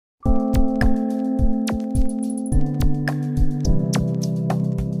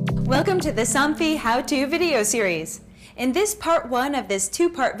Welcome to the Somfy How-To video series. In this part 1 of this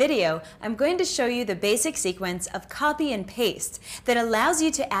 2-part video, I'm going to show you the basic sequence of copy and paste that allows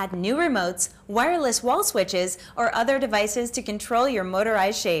you to add new remotes, wireless wall switches, or other devices to control your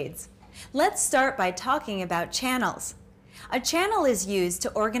motorized shades. Let's start by talking about channels. A channel is used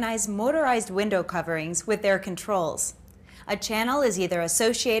to organize motorized window coverings with their controls. A channel is either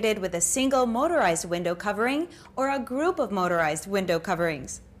associated with a single motorized window covering or a group of motorized window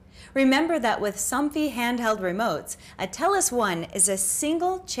coverings. Remember that with Somfy handheld remotes, a TELUS 1 is a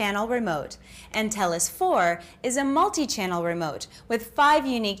single channel remote, and TELUS 4 is a multi-channel remote with 5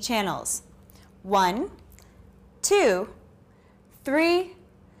 unique channels. 1, 2, 3,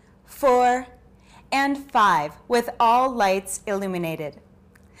 4, and 5, with all lights illuminated.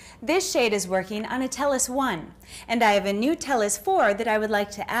 This shade is working on a TELUS 1, and I have a new TELUS 4 that I would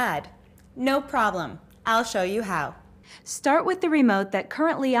like to add. No problem, I'll show you how. Start with the remote that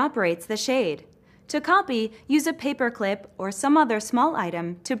currently operates the shade. To copy, use a paper clip or some other small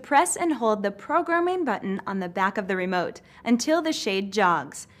item to press and hold the programming button on the back of the remote until the shade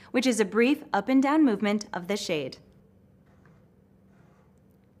jogs, which is a brief up and down movement of the shade.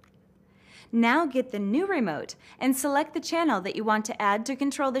 Now get the new remote and select the channel that you want to add to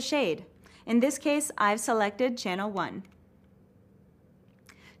control the shade. In this case, I've selected channel 1.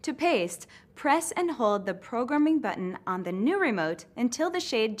 To paste, press and hold the programming button on the new remote until the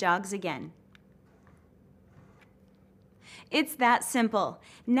shade jogs again. It's that simple.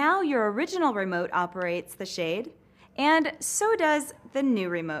 Now your original remote operates the shade, and so does the new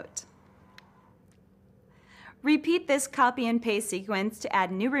remote. Repeat this copy and paste sequence to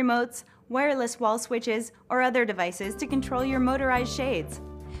add new remotes, wireless wall switches, or other devices to control your motorized shades.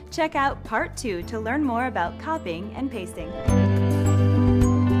 Check out Part 2 to learn more about copying and pasting.